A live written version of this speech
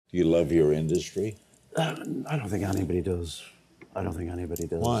Do you love your industry? I don't think anybody does. I don't think anybody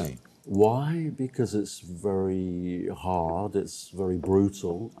does. Why? Why? Because it's very hard, it's very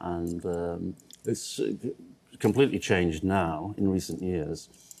brutal, and it's completely changed now in recent years.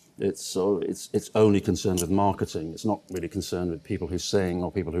 It's only concerned with marketing. It's not really concerned with people who sing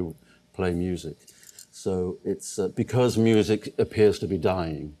or people who play music. So it's because music appears to be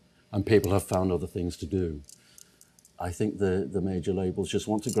dying and people have found other things to do. I think the major labels just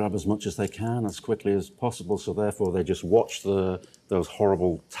want to grab as much as they can as quickly as possible, so therefore they just watch those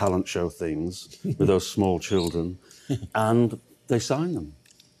horrible talent show things with those small children, and they sign them,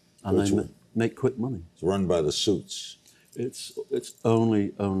 and they make quick money. It's run by the suits. It's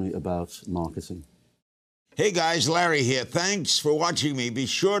only about marketing. Hey guys, Larry here. Thanks for watching me. Be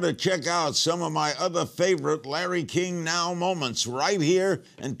sure to check out some of my other favorite Larry King Now moments right here,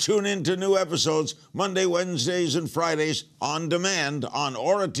 and tune in to new episodes Monday, Wednesdays, and Fridays on demand on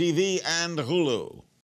Aura TV and Hulu.